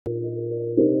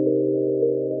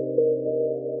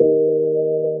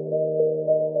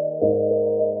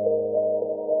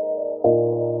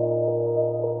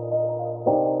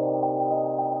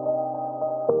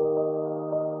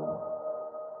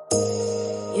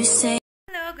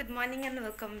Hello, good morning and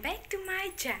welcome back to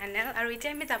my channel. Aru ite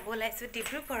ami jabo laisu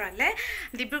Dibrugarhole.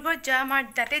 Dibrugarh jam ar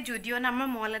tate Judio namor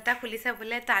mall eta khulise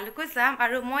bole taluko jam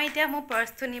aru moi ite mo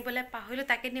purse tu nibole pahorilu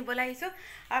take nibole aisu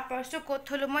ar purse tu kot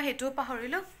tholu moi hetu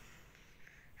pahorilu.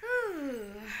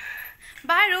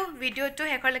 Baru video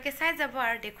to hekorleke sai jabo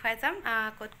ar dekhwai jam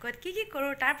kot ki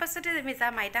koru tar pasote ami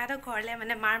jam aita hato ghorle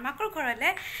mane mar makor ghorle.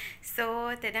 So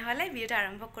tene hole video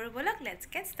arambho koru bolok.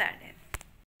 Let's get started.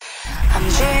 I'm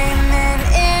dreaming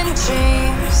in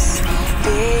dreams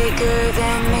bigger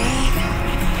than me,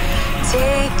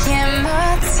 taking my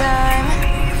time,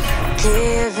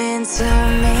 giving to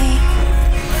me,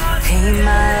 paint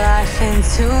my life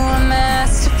into a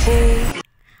masterpiece.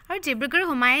 আৰু ডিব্ৰুগড়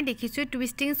হোমাই দেখিছো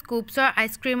twisting স্কুপছৰ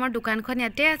আইসক্ৰীমৰ দোকানখন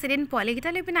ইয়াতে আছে দিন পলিকিটা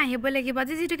লৈ পিনে আহিব লাগিব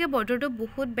আজি যেটোকে বৰ্ডৰটো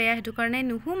বহুত বেয়া হেতু কাৰণে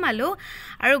নুহুমালো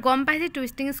আৰু গম পাইছে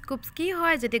টুইষ্টিং স্কুপছ কি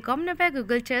হয় যদি গম নাপায়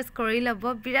গুগল চাৰ্চ কৰি লব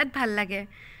বিৰাট ভাল লাগে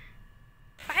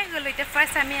পাই গলো এটা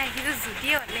ফাৰ্স্ট আমি আহিছো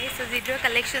জুডিঅ'লে সো জুডিঅ'ৰ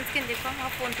কালেকশনছ কিন দেখুৱাম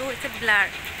মোৰ ফোনটো হৈছে ব্লাৰ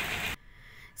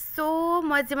সো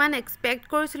মই যিমান এক্সপেক্ট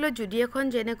কৰিছিলো জুডিঅ'খন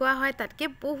যেনেকুৱা হয় তাতকে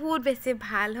বহুত বেছি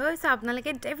ভাল হয় সো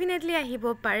আপোনালোকে ডেফিনেটলি আহিব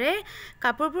পাৰে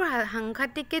কাপোৰবোৰ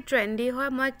সাংঘাতিককে ট্ৰেন্ডি হয়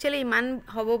মই একচুয়ালি ইমান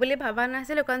হ'ব বুলি ভাবা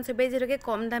নাছিলো কাৰণ সবে যেটোকে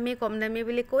কম দামী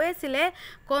বুলি কৈ আছিল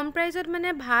কম প্ৰাইজত মানে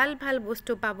ভাল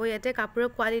বস্তু পাব ইয়াতে কাপোৰৰ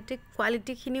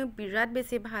কোৱালিটি খিনিও বিৰাট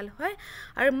বেছি ভাল হয়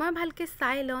আৰু মই ভালকে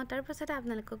চাই লওঁ তাৰ পাছত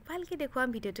আপোনালোকক ভালকে দেখুৱাম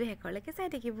ভিডিঅ'টো হেকৰলৈকে চাই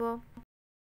থাকিব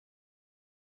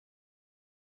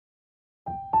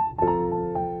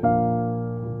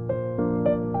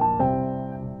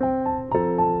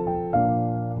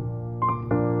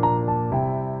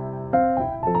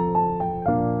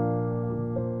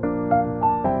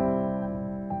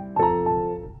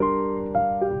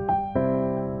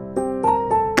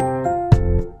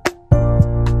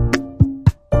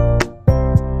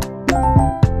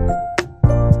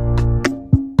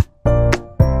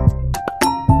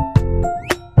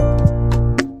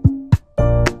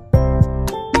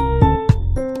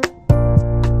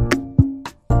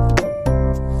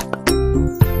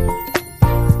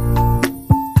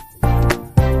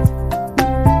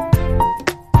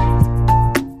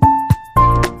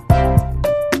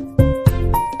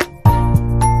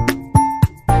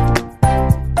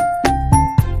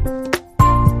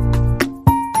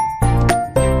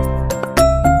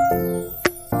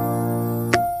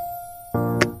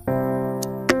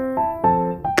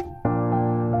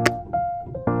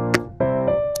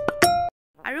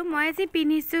আজি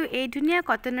পিনিছো এই ধুনিয়া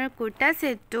কটনৰ কুৰ্তা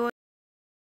সেটটো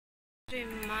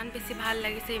ইমান বেছি ভাল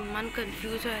লাগিছে ইমান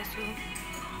কনফিউজ হৈ আছো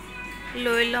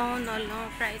লৈ লওঁ নলওঁ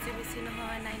প্ৰাইস বেছি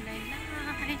নহয়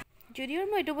 999 জুডিঅ'ৰ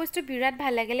মই এইটো বস্তু বিৰাট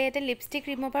ভাল লাগিলে এটা lipstick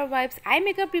remover wipes eye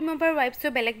makeup remover ওয়াইপসটো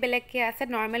বেলেগ কে আছে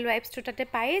নৰ্মেল ওয়াইপসটো তাতে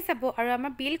পায়ে যাব আৰু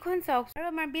আমাৰ বিলখন চাওক আৰু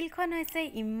আমাৰ বিলখন হৈছে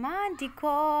ইমান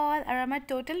দীঘল আৰু আমাৰ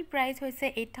টোটাল প্ৰাইস হৈছে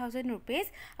 8000 रुपीस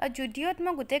আৰু জুডিঅ'ত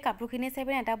মই গোটে কাপোৰখিনি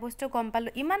চাইবে এটা বস্তু গম পালো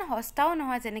ইমান সস্তাও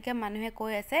নহয় যেনেকে মানুহে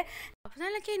কৈ আছে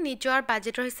আপোনালোকে নিজৰ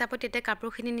বাজেটৰ হিচাপত এটা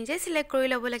কাপোৰখিনি নিজে সিলেক্ট কৰি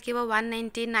ল'ব লাগিব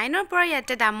 199 ৰ পৰা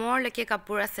ইয়াতে দামৰ লৈকে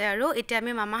কাপোৰ আছে আৰু এতিয়া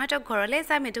আমি মামাহঁতৰ ঘৰলৈ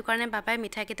যাম এটো কাৰণে বাবাই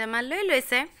মিঠাই কেইটামান লৈ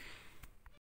লৈছে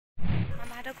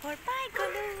মামাহঁতৰ ঘৰ পাই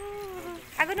গলো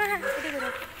আগনো হা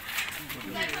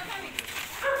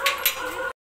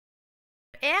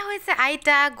এয়া হৈছে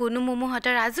আইতা গুনু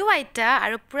মুমুহঁতৰ ৰাজু আইতা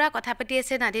আৰু পুৰা কথা পাতি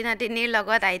আছে নাদিনীৰ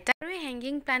লগত আইতা আৰু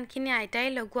হেংগিং প্লান্টখিনি আইতাই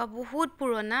লগোৱা বহুত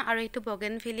পুৰণা আৰু এইটো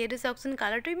বগেনভিলিয়াটো চাওকচোন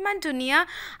কালাৰটো ইমান ধুনীয়া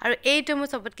আৰু এইটো মোৰ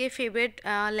সবতকৈ ফেভাৰিট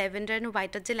লেভেণ্ডাৰ এণ্ড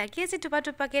হোৱাইটত যে লাগি আছে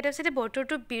টুপাকে তাৰপিছতে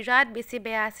বতৰটো বিৰাট বেছি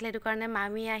বেয়া আছিলে সেইটো কাৰণে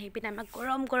মামী আহি পিনে আমাক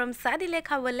গৰম চাহ দিলে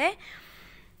খাবলৈ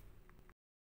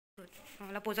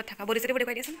অলপ পজত থাকা বডিছে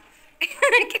দেখুৱাই দিয়াচোন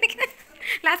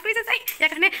লাষ্ট কৰিছে চাই ইয়াৰ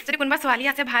কাৰণে যদি কোনোবা ছোৱালী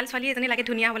আছে ভাল ছোৱালী এজনী লাগে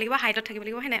ধুনীয়া হ'ব লাগিব হাইটত থাকিব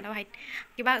লাগিব হয় নাই হাইট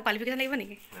কিবা কোৱালিফিকেশ্যন লাগিব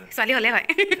নেকি ছোৱালী হ'লে হয়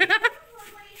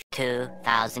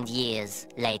 2000 years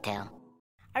later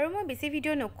আৰু মই বেছি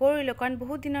ভিডিঅ' নকৰিলোঁ কাৰণ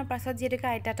বহুত দিনৰ পাছত যিহেতুকে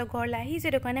আইতাহঁতৰ ঘৰলৈ আহিছোঁ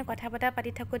সেইটো কাৰণে কথা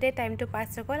পাতি থাকোঁতে টাইমটো পাছ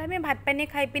হৈ গ'ল আমি ভাত পানী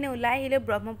খাই পিনে ওলাই আহিলোঁ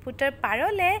ব্ৰহ্মপুত্ৰৰ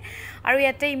পাৰলৈ আৰু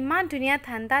ইয়াতে ইমান ধুনীয়া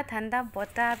ঠাণ্ডা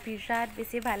বতাহ বিৰাট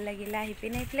বেছি ভাল লাগিলে আহি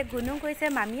পিনে এইফালে গুণো গৈছে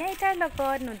মামী আইতাৰ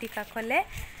লগত নদী কাষলৈ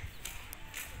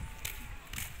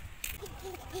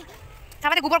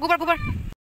চাবাতে গোবৰ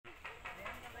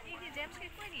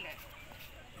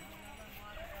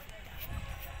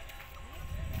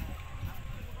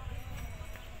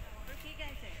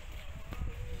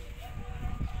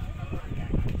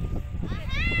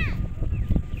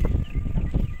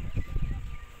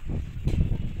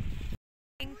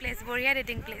বঢ়িয়া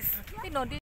ৰেটিং প্লেস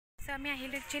নদী আমি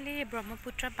আহিলোঁ একচুৱেলি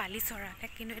ব্ৰহ্মপুত্ৰ বালিচৰালৈ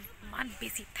কিন্তু ইমান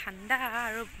বেছি ঠাণ্ডা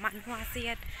আৰু মানুহ আছে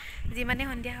ইয়াত যিমানে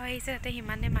সন্ধিয়া হৈ আহিছে তাতে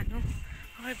সিমানে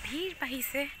মানুহৰ ভিৰ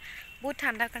বাঢ়িছে বহুত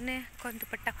ঠাণ্ডাৰ কাৰণে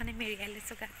দুপট্টাখনে মেৰিয়াই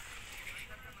লৈছোঁ গাত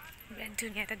বিৰাট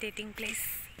ধুনীয়া এটা ডেটিং প্লেচ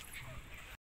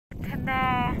ঠাণ্ডা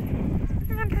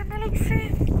ঠাণ্ডা লাগিছে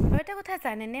আৰু এটা কথা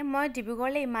জানেনে মই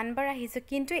ডিব্ৰুগড়লৈ ইমানবাৰ আহিছোঁ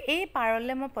কিন্তু এই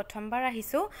পাৰলৈ মই প্ৰথমবাৰ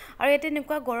আহিছোঁ আৰু ইয়াতে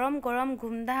এনেকুৱা গৰম গৰম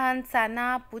গোমধান চানা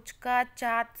পুচকা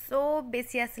চাট চব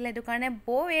বেছি আছিলে সেইটো কাৰণে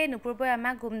বৌয়ে নুপুৰবৈ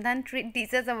আমাক গোমধান ট্ৰিট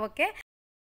দিছে চবকে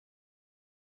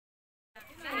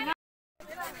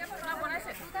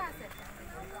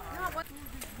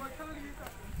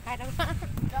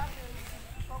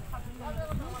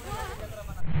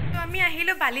আমি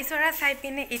আহিলোঁ বালিচৰা চাই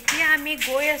পিনে এতিয়া আমি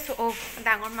গৈ আছোঁ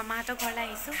ডাঙৰ মামাহঁতৰ ঘৰলৈ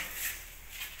আহিছোঁ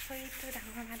এইটো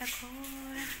ডাঙৰ মামাহঁতৰ ঘৰ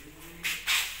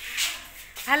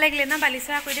ভাল লাগিলে ন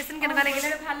বালিচৰা কৈ দেচোন কেনেকুৱা লাগিলে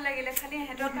ভাল লাগিলে খালি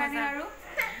হেডৰ কাৰণে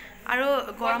আৰু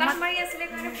গৰমত মাৰি আছিলে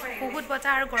বহুত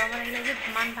বজাৰ আৰু গৰমত আহিলে যে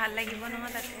ইমান ভাল লাগিব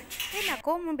নহয় তাতে এই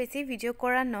আকৌ মোৰ বেছি ভিডিঅ'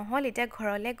 কৰা নহ'ল এতিয়া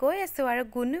ঘৰলৈ গৈ আছোঁ আৰু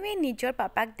গুণুৱে নিজৰ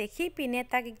পাপাক দেখি পিনে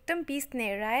তাক একদম পিছ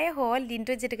নেৰাই হ'ল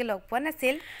দিনটোত যেতিয়াকৈ লগ পোৱা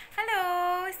নাছিল হেল্ল'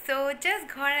 চ' জাষ্ট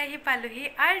ঘৰ আহি পালোহি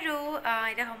আৰু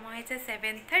এতিয়া সময় হৈছে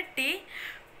 7:30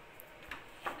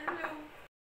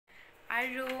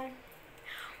 আৰু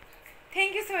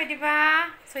থেংক ইউ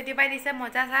চৈতিবাই দিছে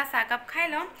মজা চাহকাপ খাই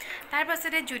ল'ম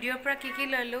তাৰপাছতে জুডিঅ'ৰ পৰা কি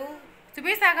ল'লোঁ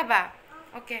তুমি চাহ খাবা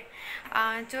অ'কে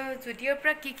জুডিঅ'ৰ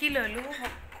পৰা কি ল'লোঁ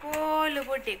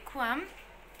সকলোবোৰ দেখুৱাম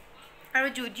আৰু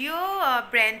জুডিঅ'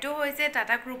 ব্ৰেণ্ডটো হৈছে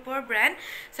টাটা গ্ৰুপৰ ব্ৰেণ্ড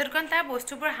সেইটো কাৰণ তাৰ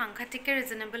বস্তুবোৰ সাংঘাতিককৈ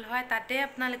ৰিজনেবল হয় তাতে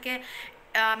আপোনালোকে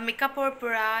মেকআপৰ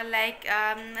পৰা লাইক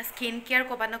স্কিন কেয়াৰ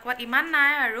ক'ৰবাত নক'ৰবাত ইমান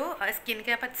নাই আৰু স্কিন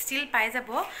কেয়াৰ পৰা ষ্টিল পাই যাব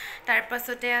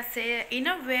তাৰপাছতে আছে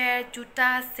ইনাৰৱেৰ জোতা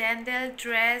sandal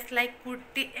dress like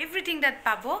kurti everything তাত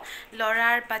পাব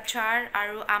ল'ৰাৰ বাচ্চাৰ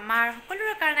আৰু আমাৰ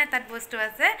সকলোৰে কাৰণে তাত বস্তু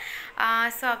আছে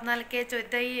চ'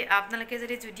 আপোনালোকে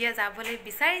যদি জুডিঅ' যাবলৈ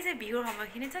বিচাৰিছে বিহুৰ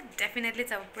সময়খিনিত ডেফিনেটলি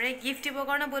যাব পাৰে গিফ্ট দিবৰ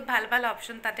কাৰণে বহুত ভাল ভাল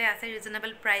অপশ্যন তাতে আছে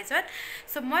ৰিজনেবল প্ৰাইচত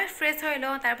চ' মই ফ্ৰেছ হৈ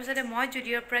লওঁ তাৰপিছতে মই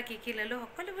জুডিঅ'ৰ পৰা কি ল'লোঁ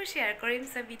সকলোবোৰ শ্বেয়াৰ কৰিম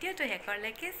চ' ভিডিঅ'টো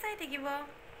শেষৰলৈকে চাই থাকিব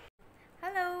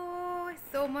হেল্ল'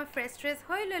 চ' মই ফ্ৰেছ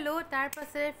হৈ ল'লোঁ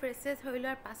তাৰপাছতে ফ্ৰেছ হৈ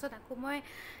লোৱাৰ পাছত আকৌ মই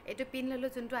এইটো পিন ল'লোঁ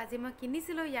যোনটো আজি মই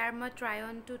কিনিছিলোঁ ইয়াৰ মই ট্ৰাই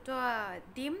অনটোতো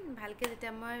দিম ভালকৈ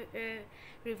যেতিয়া মই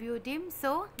ৰিভিউ দিম চ'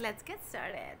 লেটছ গেট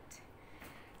ষ্টাৰ্টেড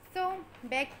চ'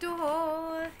 বেগটো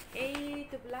হ'ল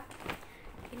এইটো বোলা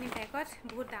এইখিনি বেগত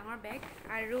বহুত ডাঙৰ বেগ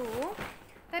আৰু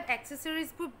তাত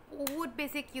এক্সেচৰিজবোৰ বহুত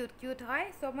বেছি কিউট হয়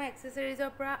চ' মই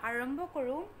এক্সেচৰিজৰ পৰা আৰম্ভ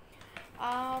কৰোঁ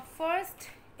ফাৰ্ষ্ট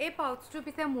এই পাউচটো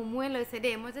পিছে মুমুৱে লৈছে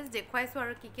দেই মই জাষ্ট দেখুৱাইছোঁ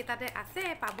আৰু কি তাতে আছে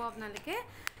পাব আপোনালোকে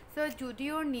চ'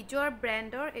 জুডিঅ'ৰ নিজৰ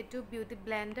ব্ৰেণ্ডৰ এইটো বিউটি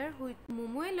ব্লেণ্ডাৰ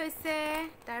মুমুৱে লৈছে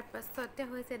তাৰপাছতে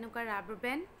হৈছে এনেকুৱা ৰাবাৰ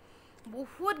বেণ্ড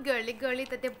বহুত গাৰ্লি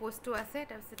তাতে বস্তু আছে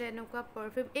তাৰপিছতে এনেকুৱা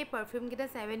পাৰফিউম এই পাৰফিউমকেইটা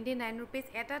 79 ৰুপিজ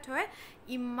এটাত হয়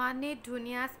ইমানেই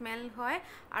ধুনীয়া স্মেল হয়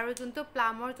আৰু যোনটো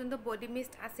প্লামৰ যোনটো বডি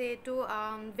মিষ্ট আছে এইটো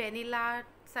ভেনিলা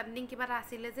চামথিং কিবা এটা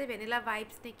আছিলে যে ভেনিলা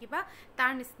ভাইবছ নে কিবা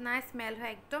তাৰ নিচিনাই স্মেল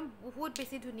হয় একদম বহুত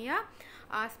বেছি ধুনীয়া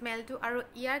স্মেলটো আৰু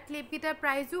ইয়াৰ ক্লিপকেইটাৰ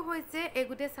প্ৰাইজো হৈছে এই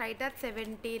গোটেই চাৰিটাত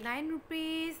 79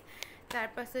 ৰুপিজ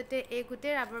তাৰপাছতে এই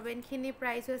গোটেই ৰাবাৰ বেণ্ডখিনিৰ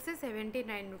প্ৰাইচ হৈছে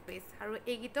 79 ৰুপিজ আৰু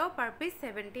এইকেইটাও পাৰ পিচ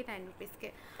 79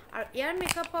 ৰুপিজকৈ আৰু ইয়াৰ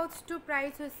মেকআপ পাউচটোৰ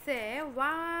প্ৰাইচ হৈছে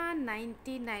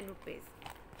 199 ৰুপিজ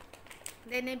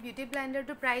দেন এই বিউটি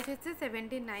ব্লেণ্ডাৰটোৰ প্ৰাইচ হৈছে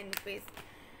 79 ৰুপিজ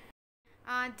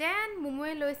দেন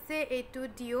মুমুৱে লৈছে এইটো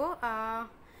ডিঅ'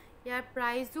 ইয়াৰ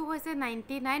প্ৰাইচো হৈছে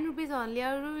 99 ৰুপিজ অনলি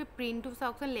আৰু প্ৰিণ্টটো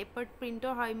চাওকচোন লেপাৰ্ড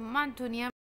প্ৰিণ্টৰ হয় ইমান ধুনীয়া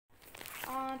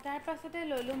তাৰপাছতে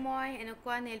ল'লোঁ মই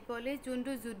এনেকুৱা নেল পলিছ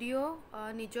যোনটো জুডিঅ'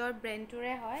 নিজৰ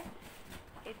ব্ৰেণ্ডটোৰে হয়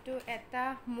এইটো এটা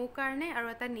মোৰ কাৰণে আৰু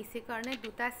এটা নিচি কাৰণে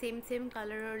দুটা ছেম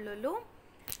কালাৰৰ ল'লোঁ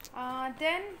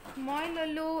দেন মই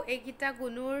ল'লোঁ এইকেইটা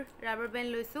গুণুৰ ৰাবাৰ বেণ্ড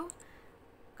লৈছোঁ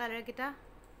কালাৰকেইটা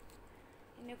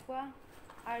এনেকুৱা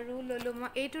আৰু ল'লোঁ মই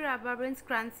এইটো ৰাবাৰ বেণ্ড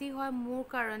ক্ৰাঞ্চি হয় মোৰ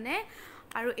কাৰণে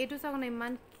আৰু এইটো চাওক না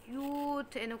ইমান কিউট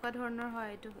এনেকুৱা ধৰণৰ হয়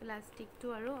এইটো ইলাষ্টিকটো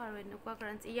আৰু এনেকুৱা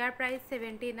ক্ৰাঞ্চি ইয়াৰ প্ৰাইচ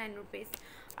 79 ৰুপিজ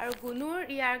আৰু গুণুৰ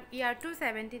ইয়াৰটো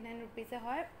 79 ৰুপিজে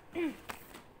হয়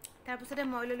তাৰপিছতে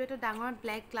মই ল'লোঁ এইটো ডাঙৰ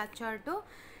ব্লেক ক্লাচাৰটো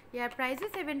ইয়াৰ প্ৰাইচো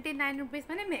 79 ৰুপিজ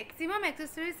মানে মেক্সিমাম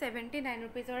এক্সেচৰিজ 79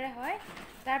 ৰুপিজৰে হয়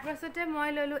তাৰপাছতে মই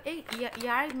ল'লোঁ এই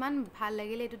ইয়াৰ ইমান ভাল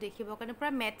লাগিলে এইটো দেখিবৰ কাৰণে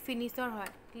পূৰা মেট ফিনিছৰ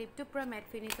হয় ক্লিপটো পূৰা মেট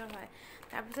ফিনিছৰ হয়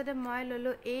তাৰপিছতে মই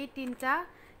ল'লোঁ এই তিনিটা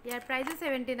ইয়াৰ প্ৰাইচো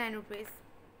 79 ৰুপিজ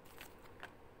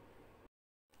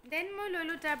দেন মই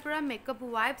ল'লোঁ তাৰ পৰা মেকআপ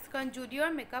ৱাইপছ কাৰণ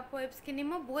জুডিঅ'ৰ মেকআপ ৱাইপছখিনি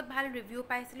মই বহুত ভাল ৰিভিউ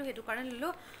পাইছিলোঁ সেইটো কাৰণে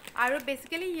ল'লোঁ আৰু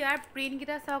বেচিকেলি ইয়াৰ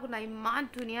প্ৰিণ্টকেইটা চাওক না ইমান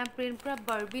ধুনীয়া প্ৰিণ্ট পূৰা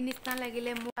বাৰ্বি নিচিনা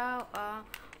লাগিলে মোৰ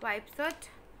ৱাইপছত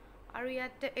আৰু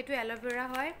ইয়াতে এইটো এল'ভেৰা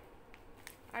হয়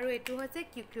আৰু এইটো হৈছে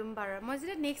কিউকুম্বাৰৰ মই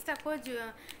যেতিয়া নেক্সট আকৌ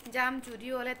যাম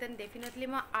জুডিঅ'লৈ তেন ডেফিনেটলি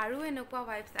মই আৰু এনেকুৱা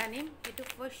ৱাইপছ আনিম এইটো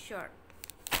ফৰ চিয়'ৰ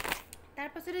তাৰ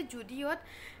পাছতে জুডিঅ'ত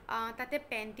তাতে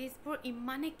পেণ্টিছবোৰ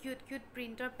ইমানে কিউট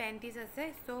প্ৰিণ্টৰ পেণ্টিছ আছে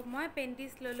সো মই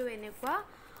পেণ্টিছ ললো এনেকুৱা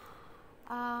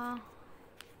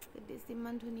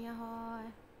ইমান ধুনীয়া হয়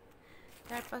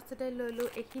তাৰ পাছতে ললো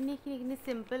এইখিনি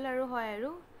সিম্পল আৰু হয়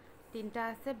আৰু তিনটা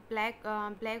আছে ব্ল্যাক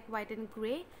হোৱাইট এণ্ড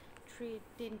গ্ৰে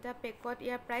তিনটা পেকত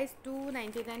ইয়াৰ প্ৰাইচ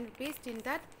 299 रुपीस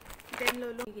তিনটাত দেন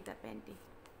ললো গিটা পেণ্টি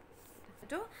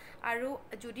আৰু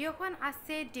জুডিঅ'খন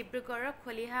আছে ডিব্ৰুগড়ৰ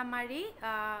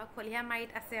খলিহামাৰীত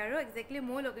আছে আৰু এক্স্যাক্টলি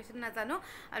মোৰ লোকেশন নাজানো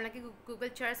আপোনালোকে গুগল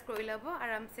চাৰ্চ কৰি ল'ব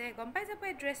আৰামছে গম পাই যাব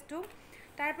এড্ৰেছটো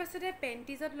তাৰ পাছতে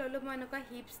পেণ্টিজত ললো মই এনেকুৱা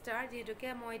হিপ ষ্টাৰ যেটোকে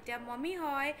মই এতিয়া মমি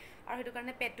হয় আৰু হেতু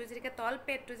কাৰণে পেটটো যেটোকে তল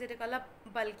পেটটো যেটোকে অলপ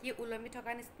বলকি উলমি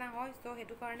থকা নিচিনা হয় সো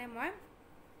হেতু কাৰণে মই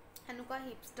এনেকুৱা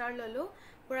হিপ ষ্টাৰ ললো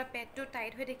পুৰা পেটটো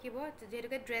টাইট হৈ থাকিব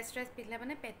যেটোকে ড্ৰেছ পিছলে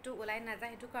মানে পেটটো ওলাই না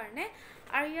যায় হেতু কাৰণে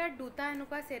আৰু ইয়াৰ দুটা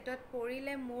এনেকুৱা সেটত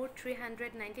পৰিলে মোৰ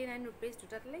 399 रुपीस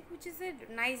দুটাত like which is a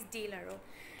nice deal আৰু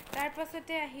তাৰ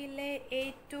পাছতে আহিলে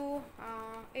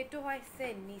এইটো হৈছে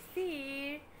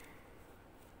নিচিৰ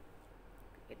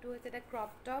এইটো হৈছে এটা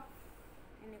ক্ৰপ টপ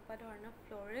এনেকুৱা ধৰণৰ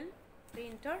ফ্লোৰেল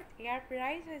প্ৰিন্টৰ ইয়াৰ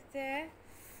প্ৰাইস হৈছে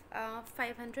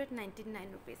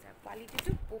 599 रुपीस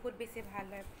কোৱালিটিটো বহুত বেছি ভাল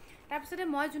হয় তাৰ পিছতে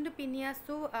মই যোনটো পিনি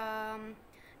আছো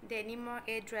ডেনিমৰ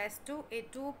এই ড্ৰেছটো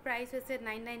এটো প্ৰাইস হৈছে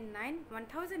 999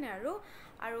 1000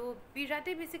 আৰু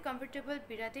বিৰাতে বেছি কমফৰ্টেবল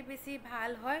বিৰাতে বেছি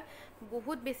ভাল হয়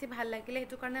বহুত বেছি ভাল লাগিলে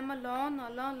হেতু কাৰণে মই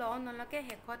লকে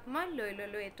হেকত মই লৈ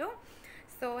ললো এটো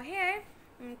সো হে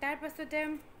তাৰ পাছতে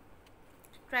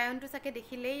ট্ৰায়নটো সাকে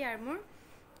দেখিলেই আৰু মোৰ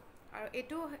আৰু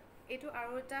এটো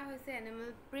আৰু এটা হৈছে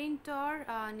এনিমেল প্ৰিন্টৰ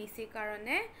নিচি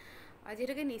কাৰণে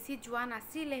যেটোকে নিচি জোৱা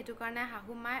নাছিলে হেতু কাৰণে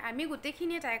হাহুমাই আমি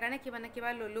গুটেখিনি তাই কাৰণে কিবা না কিবা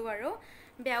ললো আৰু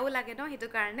বেয়াও লাগে ন হেতু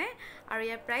কাৰণে আৰু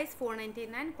ইয়াৰ প্ৰাইস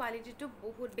 499 কোৱালিটিটো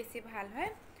বহুত বেছি ভাল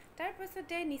হয় তাৰ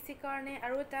পাছতে নিচি কাৰণে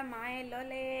আৰু এটা মাই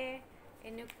ললে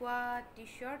এনেকুৱা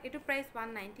টি-শাৰ্ট এটো প্ৰাইস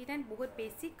 199 বহুত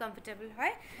বেছি কমফৰ্টেবল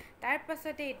হয় তাৰ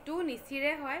পাছতে এটো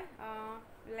নিচিৰে হয়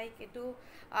লাইক এটো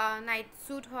নাইট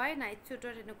স্যুট হয় নাইট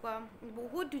স্যুটৰ এনেকুৱা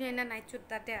বহুত ধুনীয়া নাইট স্যুট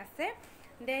তাতে আছে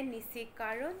দেন নিচি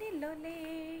কাৰণে ললে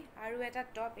আৰু এটা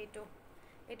টপ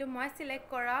এটো মই সিলেক্ট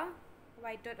কৰা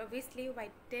হোৱাইটত obviously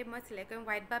হোৱাইটে মই সিলেক্ট কৰিম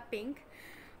হোৱাইট বা পিংক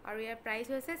আৰু ইয়াৰ প্ৰাইস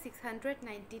হৈছে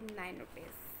 699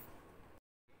 रुपीस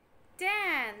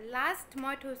দেন লাষ্ট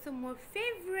মই থৈছো মোৰ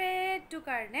ফেভৰেট টু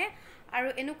কাৰণে আৰু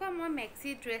এনেকুৱা মই মেক্সি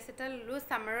ড্ৰেছ এটা ললো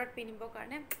সামাৰত পিনিব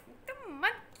কাৰণে একদম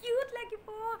মান কিউট লাগিব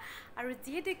আৰু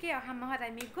যেহেতুকে অহা মাহত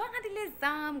আমি গুৱাহাটীলৈ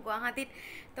যাম গুৱাহাটীত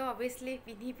তো obviously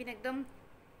পিনি একদম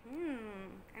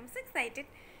I'm so excited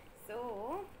so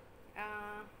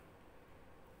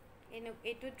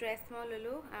এটো ড্ৰেছ মই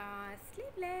ললো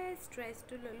sleeveless ড্ৰেছ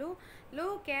টু ললো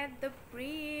look at the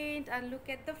print and look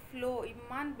at the flow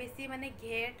ইমান বেছি মানে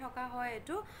ঘেৰ থকা হয়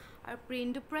এটো আৰু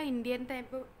প্ৰিন্টটো পুৰা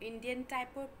ইন্ডিয়ান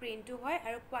টাইপৰ প্ৰিন্টটো হয়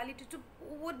আৰু কোৱালিটিটো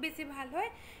বহুত বেছি ভাল হয়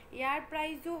ইয়াৰ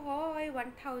প্ৰাইসও হয়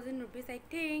 1000 रुपीस I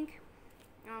think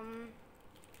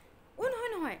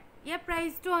নহয় ইয়াৰ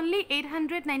প্ৰাইসটো only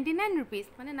 899 रुपीस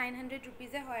মানে 900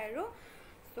 रुपीस হয় আৰু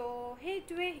সো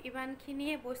হেইটোৱে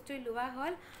ইমানখিনিয়ে বস্তু লোৱা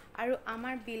হল আৰু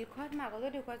আমাৰ বিলখন আগতে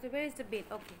দেখুৱাছো where is the bill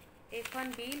okay এখন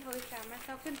বিল হৈছে আমাৰ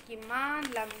চাওকচোন কিমান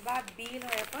লম্বা বিল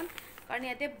হয় এখন কাৰণ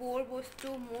ইয়াতে বৰ বস্তু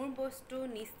মোৰ বস্তু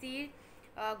নিচিৰ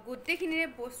গুটেখিনিৰে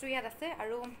বস্তু ইয়াত আছে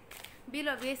আৰু বিল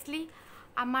obviously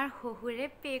আমাৰ হহুৰে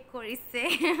পে কৰিছে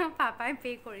পাপাই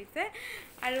পে কৰিছে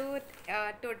আৰু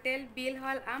টোটাল বিল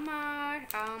হল আমাৰ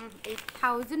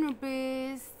 8000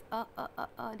 रुपीस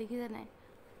দেখিছা নাই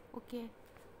ওকে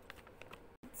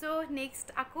সো নেক্সট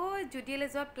আকৌ জুডিঅ'লৈ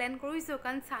যোৱা প্ল্যান কৰিছো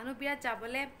কাৰণ সানু বিৰাট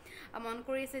যাবলৈ মন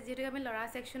কৰিছে যেহেতু আমি লৰা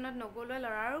সেকশনত নগলো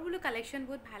লৰাৰো বুলো কালেকশন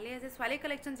বহুত ভালে আছে ছোৱালী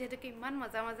কালেকশন যেহেতু ইমান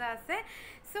মজা আছে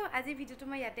সো আজি ভিডিওটো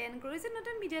মই ইয়াতে এন্ড কৰিছো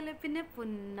নতুন ভিডিঅ'লৈ পিনে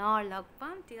পুনৰ লগ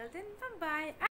পাম টিল দেন বাই